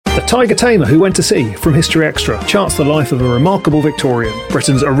The Tiger Tamer Who Went to Sea from History Extra charts the life of a remarkable Victorian,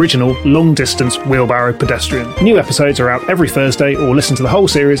 Britain's original long-distance wheelbarrow pedestrian. New episodes are out every Thursday, or listen to the whole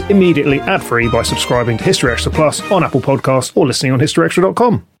series immediately ad-free by subscribing to History Extra Plus on Apple Podcasts or listening on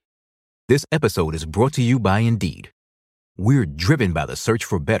historyextra.com. This episode is brought to you by Indeed. We're driven by the search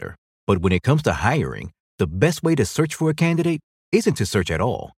for better, but when it comes to hiring, the best way to search for a candidate isn't to search at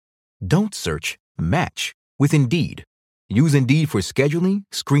all. Don't search, match with Indeed. Use Indeed for scheduling,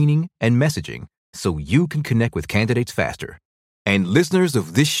 screening, and messaging so you can connect with candidates faster. And listeners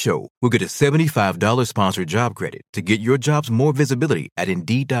of this show will get a $75 sponsored job credit to get your jobs more visibility at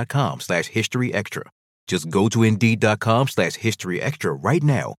Indeed.com/History Extra. Just go to Indeed.com/History Extra right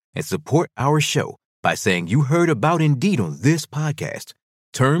now and support our show by saying you heard about Indeed on this podcast.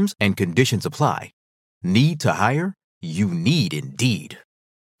 Terms and conditions apply. Need to hire? You need Indeed.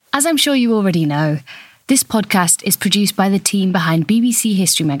 As I'm sure you already know, this podcast is produced by the team behind BBC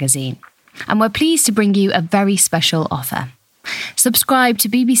History Magazine, and we're pleased to bring you a very special offer. Subscribe to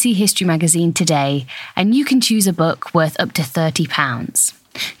BBC History Magazine today, and you can choose a book worth up to £30.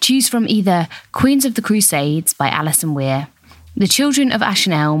 Choose from either Queens of the Crusades by Alison Weir, The Children of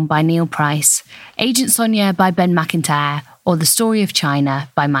Ashen Elm by Neil Price, Agent Sonia by Ben McIntyre, or The Story of China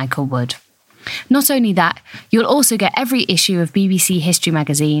by Michael Wood. Not only that, you'll also get every issue of BBC History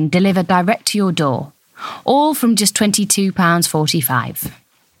Magazine delivered direct to your door, all from just £22.45.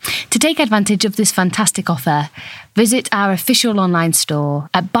 To take advantage of this fantastic offer, visit our official online store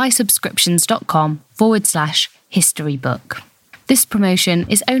at buysubscriptions.com/historybook. This promotion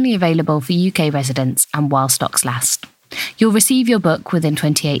is only available for UK residents and while stocks last. You'll receive your book within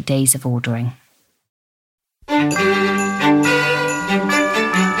 28 days of ordering.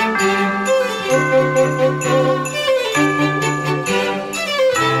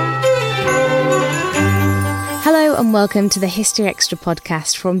 Hello and welcome to the History Extra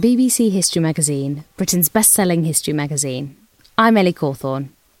podcast from BBC History Magazine, Britain's best-selling history magazine. I'm Ellie Cawthorne.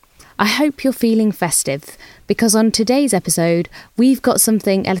 I hope you're feeling festive, because on today's episode, we've got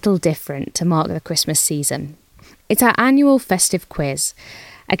something a little different to mark the Christmas season. It's our annual festive quiz,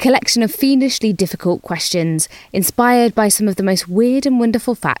 a collection of fiendishly difficult questions inspired by some of the most weird and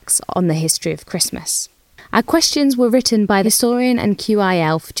wonderful facts on the history of Christmas. Our questions were written by the historian and QI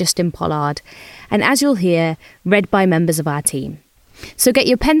elf Justin Pollard, and as you'll hear, read by members of our team. So get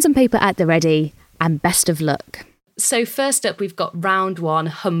your pens and paper at the ready, and best of luck. So first up, we've got round one,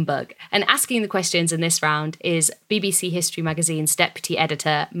 humbug. And asking the questions in this round is BBC History Magazine's deputy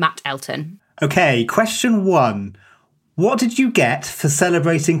editor, Matt Elton. Okay, question one. What did you get for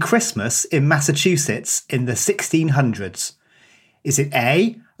celebrating Christmas in Massachusetts in the 1600s? Is it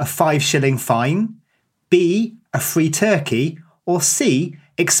A, a 5-shilling fine, B, a free turkey, or C,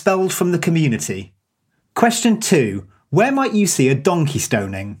 expelled from the community? Question two. Where might you see a donkey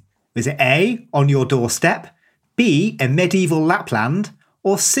stoning? Is it A, on your doorstep, B, in medieval Lapland,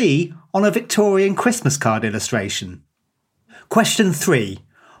 or C, on a Victorian Christmas card illustration? Question three.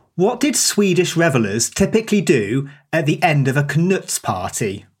 What did Swedish revellers typically do at the end of a Knuts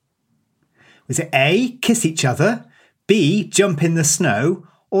party? Was it A, kiss each other, B, jump in the snow,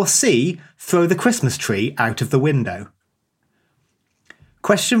 or C, throw the Christmas tree out of the window?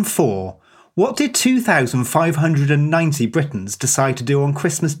 Question 4. What did 2,590 Britons decide to do on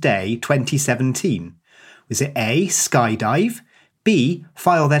Christmas Day 2017? Was it A, skydive, B,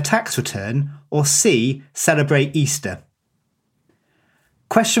 file their tax return, or C, celebrate Easter?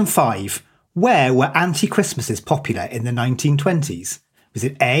 Question 5. Where were anti-Christmases popular in the 1920s? Was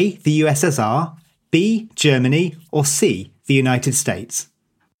it A, the USSR, B, Germany, or C, the United States?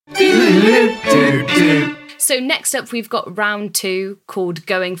 So next up, we've got round two, called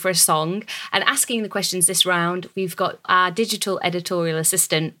Going for a Song. And asking the questions this round, we've got our digital editorial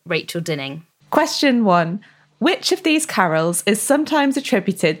assistant, Rachel Dinning. Question 1. Which of these carols is sometimes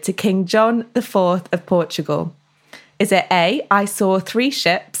attributed to King John IV of Portugal? Is it A, I saw 3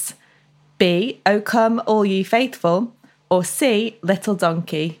 ships, B, O come all ye faithful, or C, Little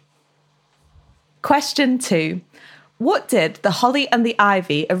Donkey? Question 2. What did the holly and the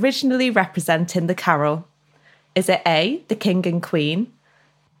ivy originally represent in the carol? Is it A, the King and Queen,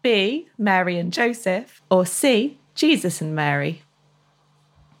 B, Mary and Joseph, or C, Jesus and Mary?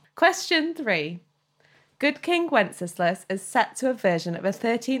 Question 3. Good King Wenceslas is set to a version of a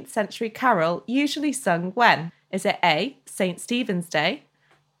 13th century carol usually sung when? Is it A, St. Stephen's Day,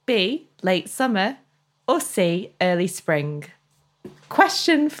 B, late summer, or C, early spring?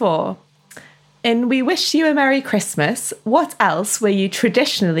 Question 4. In We Wish You a Merry Christmas, what else were you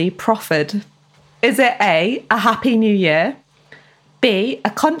traditionally proffered? Is it A, a Happy New Year, B, a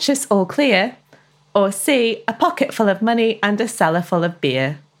conscious all clear, or C, a pocket full of money and a cellar full of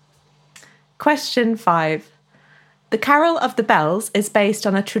beer? Question 5. The Carol of the Bells is based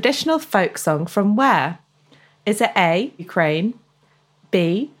on a traditional folk song from where? Is it A, Ukraine,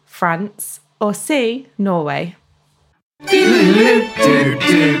 B, France, or C, Norway?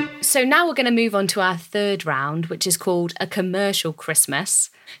 So now we're going to move on to our third round, which is called A Commercial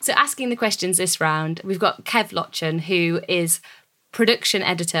Christmas. So asking the questions this round, we've got Kev Lochen, who is production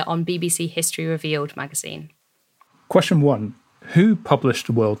editor on BBC History Revealed magazine. Question 1. Who published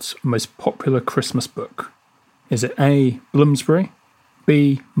the world's most popular Christmas book? Is it A, Bloomsbury,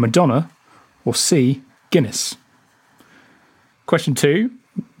 B, Madonna, or C, Guinness? Question 2.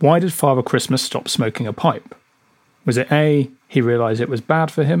 Why did Father Christmas stop smoking a pipe? Was it A, he realised it was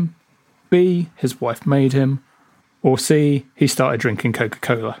bad for him, B, his wife made him, or C, he started drinking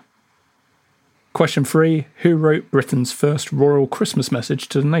Coca-Cola? Question 3. Who wrote Britain's first royal Christmas message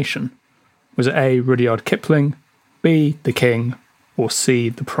to the nation? Was it A, Rudyard Kipling, B, the King, or C,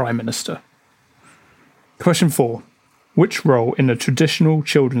 the Prime Minister? Question 4. Which role in a traditional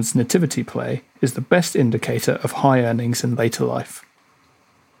children's nativity play is the best indicator of high earnings in later life?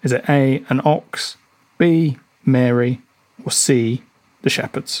 Is it A, an ox, B, Mary, or C, the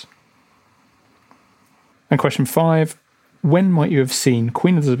shepherds? And question 5. When might you have seen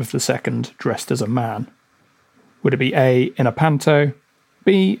Queen Elizabeth II dressed as a man? Would it be A, in a panto,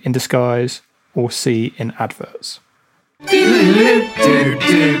 B, in disguise, or C, in adverts?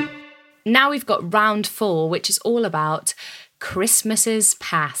 Now we've got round 4, which is all about Christmases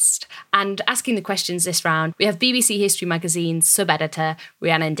past. And asking the questions this round, we have BBC History Magazine's sub-editor,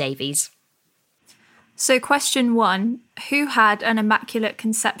 Rhiannon Davies. So question 1, who had an Immaculate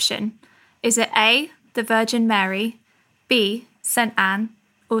Conception? Is it A, the Virgin Mary, B, St Anne,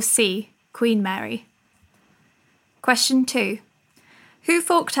 or C, Queen Mary? Question 2, who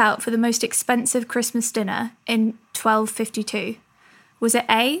forked out for the most expensive Christmas dinner in 1252? Was it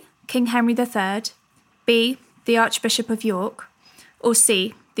A, King Henry III, B, the Archbishop of York, or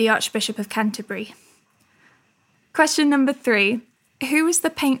C, the Archbishop of Canterbury? Question number 3, who was the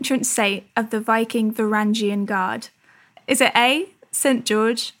patron saint of the Viking Varangian Guard? Is it A, St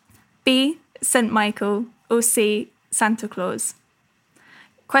George, B, St Michael, or C, Santa Claus?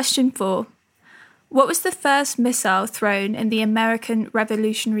 Question 4. What was the first missile thrown in the American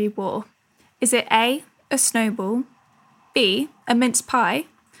Revolutionary War? Is it A, a snowball, B, a mince pie,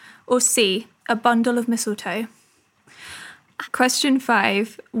 or C, a bundle of mistletoe? Question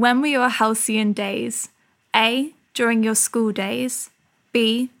 5. When were your halcyon days? A, during your school days,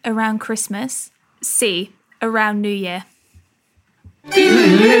 B, around Christmas, C, around New Year?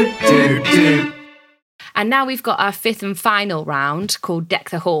 And now we've got our 5th and final round called Deck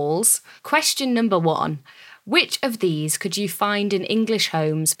the Halls. Question number 1. Which of these could you find in English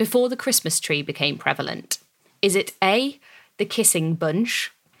homes before the Christmas tree became prevalent? Is it A, the kissing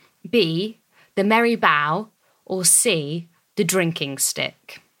bunch, B, the merry bough, or C, the drinking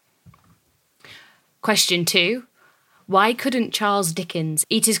stick? Question 2. Why couldn't Charles Dickens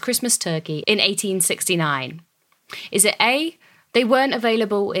eat his Christmas turkey in 1869? Is it A, they weren't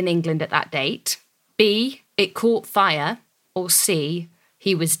available in England at that date, B, it caught fire, or C,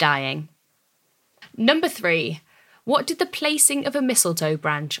 he was dying? Number 3. What did the placing of a mistletoe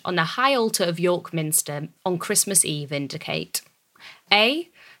branch on the high altar of York Minster on Christmas Eve indicate? A,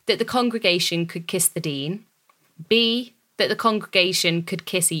 that the congregation could kiss the dean, B, that the congregation could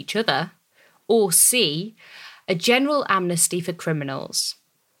kiss each other, or C, a general amnesty for criminals?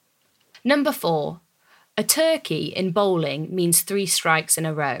 Number 4. A turkey in bowling means 3 strikes in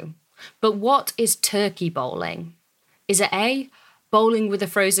a row. But what is turkey bowling? Is it A, bowling with a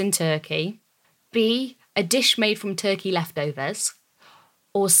frozen turkey, B, a dish made from turkey leftovers,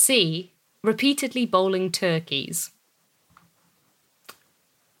 or C, repeatedly bowling turkeys?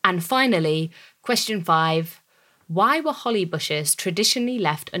 And finally, question 5. Why were holly bushes traditionally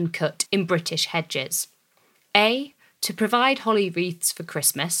left uncut in British hedges? A, to provide holly wreaths for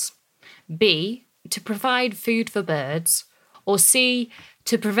Christmas, B, to provide food for birds, or C,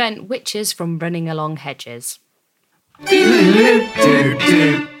 to prevent witches from running along hedges?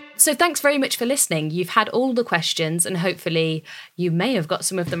 So thanks very much for listening. You've had all the questions and hopefully you may have got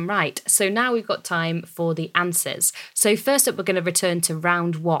some of them right. So now we've got time for the answers. So first up, we're going to return to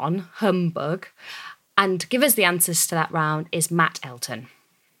round 1, humbug. And give us the answers to that round is Matt Elton.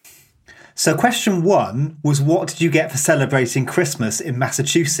 So question 1 was, what did you get for celebrating Christmas in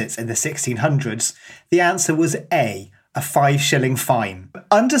Massachusetts in the 1600s? The answer was A, a 5-shilling fine.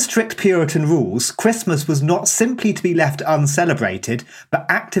 Under strict Puritan rules, Christmas was not simply to be left uncelebrated, but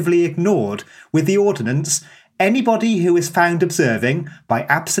actively ignored, with the ordinance Anybody who is found observing, by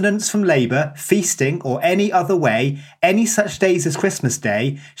abstinence from labour, feasting, or any other way, any such days as Christmas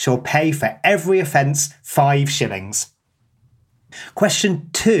Day, shall pay for every offence 5 shillings.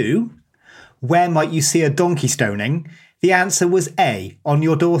 Question 2. Where might you see a donkey stoning? The answer was A, on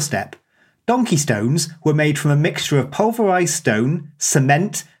your doorstep. Donkey stones were made from a mixture of pulverised stone,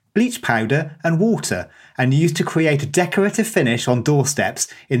 cement, bleach powder and water, and used to create a decorative finish on doorsteps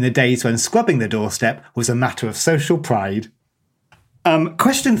in the days when scrubbing the doorstep was a matter of social pride.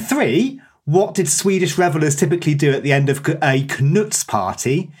 Question 3. What did Swedish revellers typically do at the end of a Knuts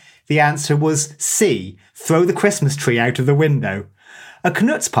party? The answer was C, throw the Christmas tree out of the window. A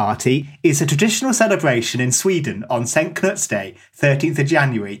Knuts party is a traditional celebration in Sweden on St. Knut's Day, 13th of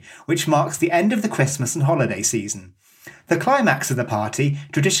January, which marks the end of the Christmas and holiday season. The climax of the party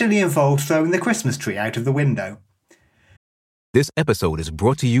traditionally involved throwing the Christmas tree out of the window. This episode is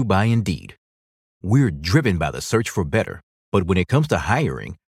brought to you by Indeed. We're driven by the search for better, but when it comes to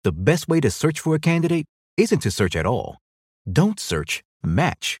hiring, the best way to search for a candidate isn't to search at all. Don't search,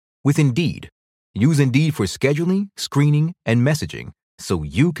 match with Indeed. Use Indeed for scheduling, screening, and messaging so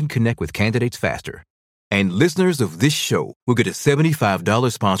you can connect with candidates faster. And listeners of this show will get a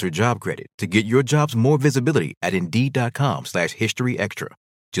 $75 sponsored job credit to get your jobs more visibility at Indeed.com/History Extra.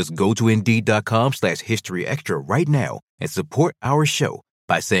 Just go to Indeed.com/History Extra right now and support our show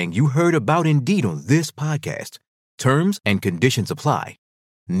by saying you heard about Indeed on this podcast. Terms and conditions apply.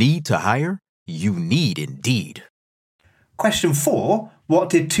 Need to hire? You need Indeed. Question 4. What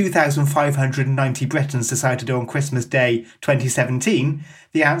did 2,590 Britons decide to do on Christmas Day 2017?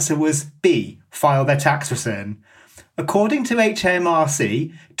 The answer was B, file their tax return. According to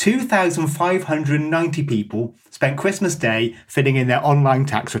HMRC, 2,590 people spent Christmas Day filling in their online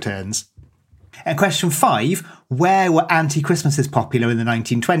tax returns. And question 5, where were anti-Christmases popular in the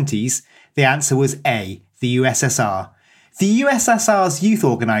 1920s? The answer was A, the USSR. The USSR's youth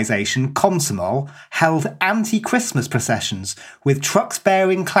organisation, Komsomol, held anti-Christmas processions, with trucks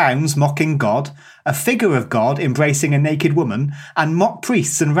bearing clowns mocking God, a figure of God embracing a naked woman, and mock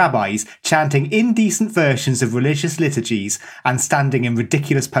priests and rabbis chanting indecent versions of religious liturgies and standing in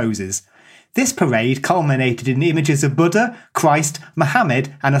ridiculous poses. This parade culminated in images of Buddha, Christ,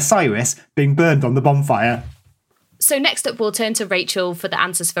 Muhammad and Osiris being burned on the bonfire. So next up, we'll turn to Rachel for the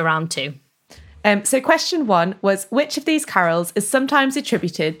answers for round 2. So question 1 was, which of these carols is sometimes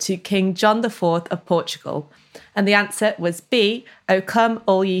attributed to King John IV of Portugal? And the answer was B, O Come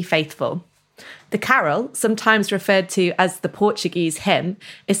All Ye Faithful. The carol, sometimes referred to as the Portuguese hymn,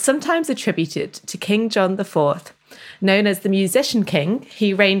 is sometimes attributed to King John IV. Known as the Musician King,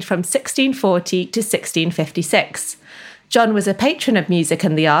 he reigned from 1640 to 1656. John was a patron of music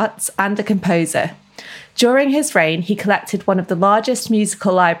and the arts and a composer. During his reign, he collected one of the largest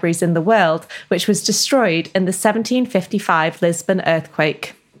musical libraries in the world, which was destroyed in the 1755 Lisbon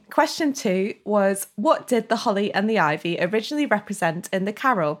earthquake. Question 2 was, what did the holly and the ivy originally represent in the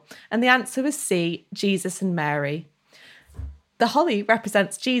carol? And the answer was C, Jesus and Mary. The holly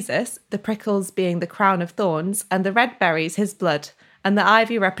represents Jesus, the prickles being the crown of thorns, and the red berries his blood, and the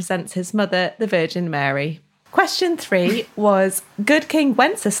ivy represents his mother, the Virgin Mary. Question 3 was, Good King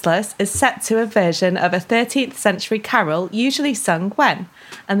Wenceslas is set to a version of a 13th century carol usually sung when?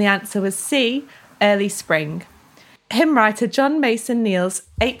 And the answer was C, early spring. Hymn writer John Mason Neale's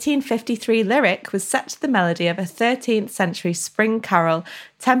 1853 lyric was set to the melody of a 13th century spring carol,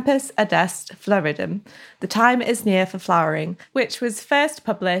 Tempus Adest Floridum, The Time is Near for Flowering, which was first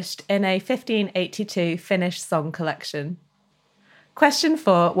published in a 1582 Finnish song collection. Question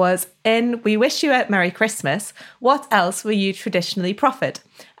 4 was, in We Wish You a Merry Christmas, what else were you traditionally proffered?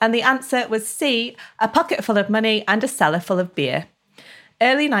 And the answer was C, a pocket full of money and a cellar full of beer.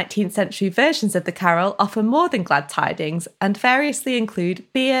 Early 19th century versions of the carol offer more than glad tidings and variously include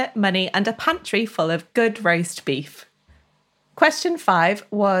beer, money and a pantry full of good roast beef. Question 5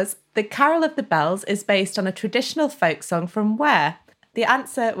 was, the Carol of the Bells is based on a traditional folk song from where? The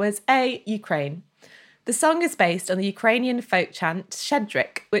answer was A, Ukraine. The song is based on the Ukrainian folk chant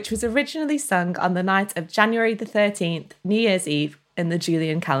Shedrik, which was originally sung on the night of January the 13th, New Year's Eve, in the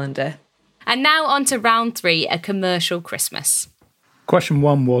Julian calendar. And now on to round 3, a commercial Christmas. Question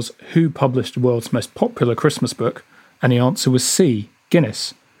 1 was, who published the world's most popular Christmas book? And the answer was C,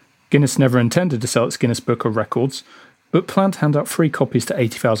 Guinness. Guinness never intended to sell its Guinness Book of Records, but planned to hand out free copies to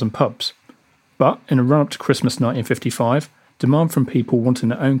 80,000 pubs. But in a run-up to Christmas 1955, demand from people wanting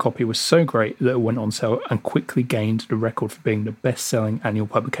their own copy was so great that it went on sale and quickly gained the record for being the best-selling annual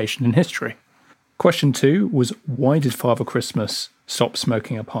publication in history. Question 2 was, why did Father Christmas stop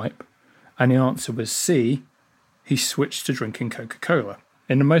smoking a pipe? And the answer was C, he switched to drinking Coca-Cola.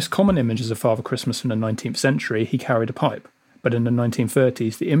 In the most common images of Father Christmas from the 19th century, he carried a pipe. But in the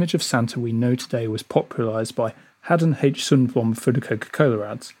 1930s, the image of Santa we know today was popularised by Haddon H. Sundblom for the Coca-Cola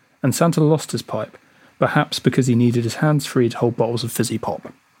ads, and Santa lost his pipe, perhaps because he needed his hands free to hold bottles of fizzy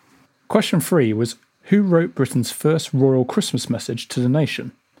pop. Question 3 was, who wrote Britain's first royal Christmas message to the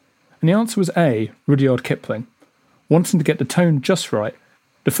nation? And the answer was A, Rudyard Kipling. Wanting to get the tone just right,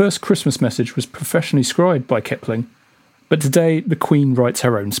 the first Christmas message was professionally scribed by Kipling, but today the Queen writes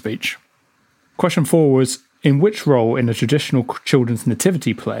her own speech. Question 4 was, in which role in a traditional children's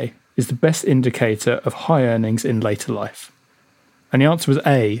nativity play is the best indicator of high earnings in later life? And the answer was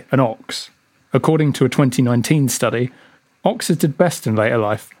A, an ox. According to a 2019 study, oxes did best in later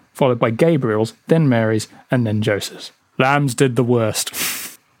life, followed by Gabriel's, then Mary's, and then Joseph's. Lambs did the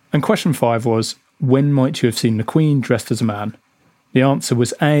worst. And question 5 was, when might you have seen the Queen dressed as a man? The answer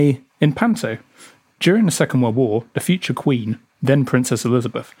was A, in panto. During the Second World War, the future Queen, then Princess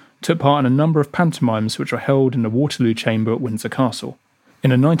Elizabeth, took part in a number of pantomimes which were held in the Waterloo Chamber at Windsor Castle. In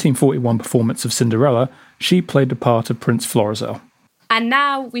a 1941 performance of Cinderella, she played the part of Prince Florizel. And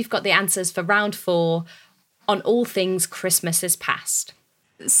now we've got the answers for round 4 on all things Christmas is past.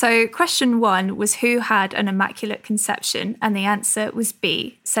 So question 1 was who had an Immaculate Conception, and the answer was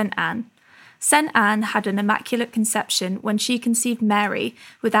B, St. Anne. St. Anne had an Immaculate Conception when she conceived Mary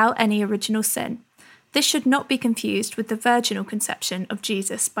without any original sin. This should not be confused with the virginal conception of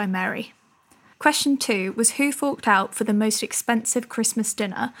Jesus by Mary. Question 2 was who forked out for the most expensive Christmas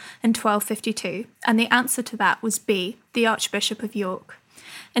dinner in 1252, and the answer to that was B, the Archbishop of York.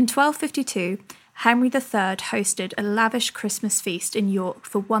 In 1252, Henry III hosted a lavish Christmas feast in York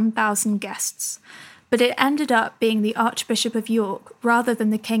for 1,000 guests, but it ended up being the Archbishop of York rather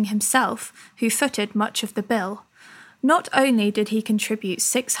than the king himself who footed much of the bill. Not only did he contribute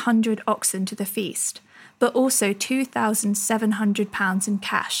 600 oxen to the feast, but also £2,700 in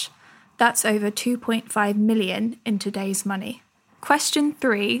cash. That's over 2.5 million in today's money. Question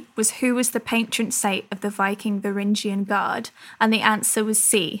 3 was who was the patron saint of the Viking Varangian Guard, and the answer was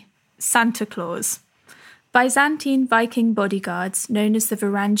C, Santa Claus. Byzantine Viking bodyguards, known as the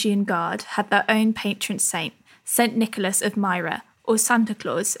Varangian Guard, had their own patron saint, St. Nicholas of Myra, or Santa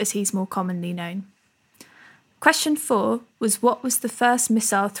Claus as he's more commonly known. Question 4 was what was the first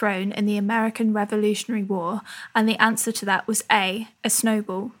missile thrown in the American Revolutionary War, and the answer to that was A, a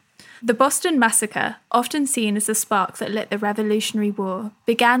snowball. The Boston Massacre, often seen as the spark that lit the Revolutionary War,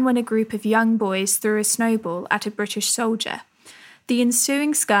 began when a group of young boys threw a snowball at a British soldier. The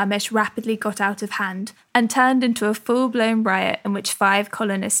ensuing skirmish rapidly got out of hand and turned into a full-blown riot in which 5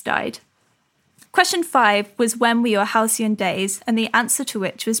 colonists died. Question 5 was when were your halcyon days, and the answer to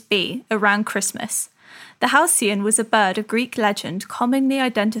which was B, around Christmas. The halcyon was a bird of Greek legend commonly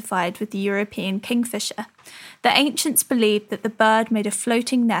identified with the European kingfisher. The ancients believed that the bird made a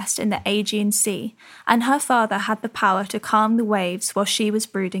floating nest in the Aegean Sea, and her father had the power to calm the waves while she was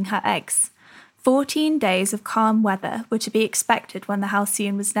brooding her eggs. 14 days of calm weather were to be expected when the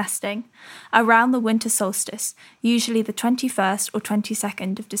halcyon was nesting, around the winter solstice, usually the 21st or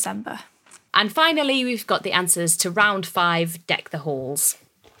 22nd of December. And finally, we've got the answers to round 5, Deck the Halls.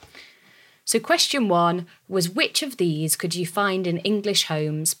 So question 1 was which of these could you find in English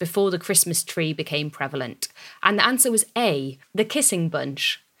homes before the Christmas tree became prevalent? And the answer was A, the kissing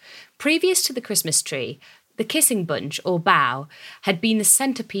bunch. Previous to the Christmas tree, the kissing bunch, or bough, had been the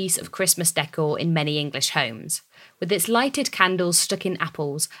centrepiece of Christmas decor in many English homes, with its lighted candles stuck in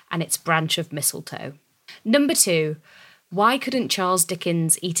apples and its branch of mistletoe. Number 2, why couldn't Charles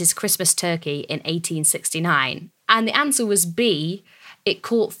Dickens eat his Christmas turkey in 1869? And the answer was B, it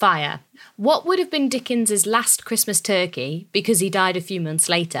caught fire. What would have been Dickens's last Christmas turkey, because he died a few months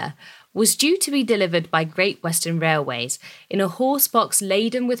later, was due to be delivered by Great Western Railways in a horse box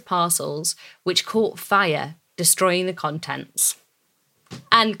laden with parcels, which caught fire, destroying the contents.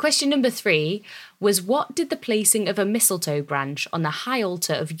 And question number 3 was what did the placing of a mistletoe branch on the high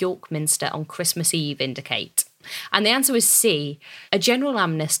altar of York Minster on Christmas Eve indicate? And the answer was C, a general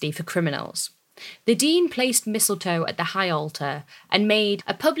amnesty for criminals. The Dean placed mistletoe at the high altar and made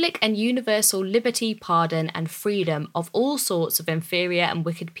a public and universal liberty, pardon and freedom of all sorts of inferior and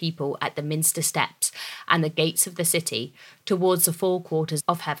wicked people at the Minster steps and the gates of the city towards the four quarters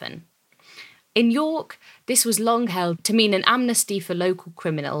of heaven. In York, this was long held to mean an amnesty for local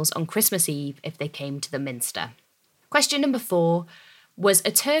criminals on Christmas Eve if they came to the Minster. Question number 4 was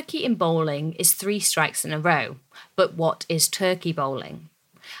a turkey in bowling is 3 strikes in a row, but what is turkey bowling?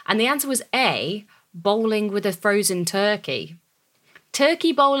 And the answer was A, bowling with a frozen turkey.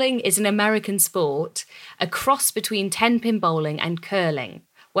 Turkey bowling is an American sport, a cross between 10-pin bowling and curling,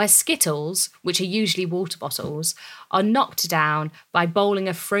 where Skittles, which are usually water bottles, are knocked down by bowling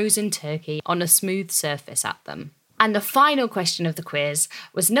a frozen turkey on a smooth surface at them. And the final question of the quiz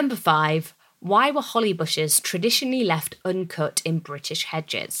was number 5. Why were holly bushes traditionally left uncut in British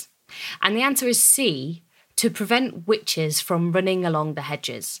hedges? And the answer is C, to prevent witches from running along the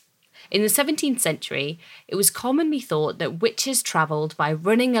hedges. In the 17th century, it was commonly thought that witches travelled by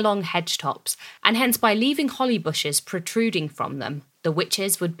running along hedge tops, and hence by leaving holly bushes protruding from them, the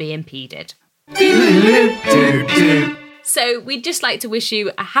witches would be impeded. So we'd just like to wish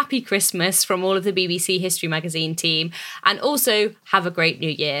you a happy Christmas from all of the BBC History Magazine team, and also have a great new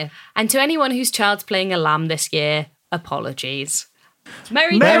year. And to anyone whose child's playing a lamb this year, apologies.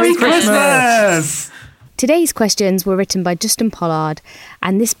 Merry Christmas! Today's questions were written by Justin Pollard,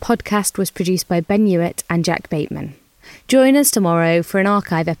 and this podcast was produced by Ben Hewitt and Jack Bateman. Join us tomorrow for an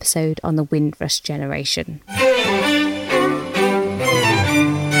archive episode on the Windrush generation.